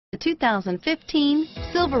The 2015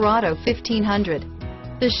 Silverado 1500.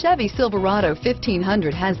 The Chevy Silverado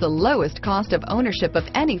 1500 has the lowest cost of ownership of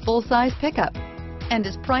any full-size pickup and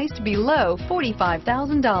is priced below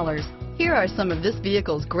 $45,000. Here are some of this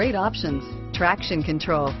vehicle's great options: traction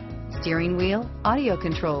control, steering wheel audio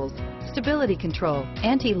controls, stability control,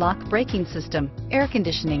 anti-lock braking system, air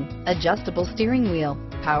conditioning, adjustable steering wheel,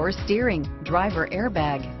 power steering, driver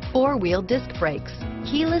airbag, four-wheel disc brakes,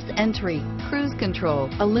 keyless entry, cruise control,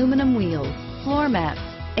 aluminum wheels, floor mats,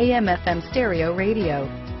 AM/FM stereo radio,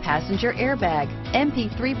 passenger airbag,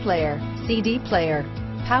 MP3 player, CD player,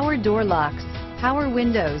 power door locks, power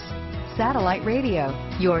windows, satellite radio.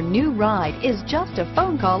 Your new ride is just a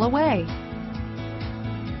phone call away.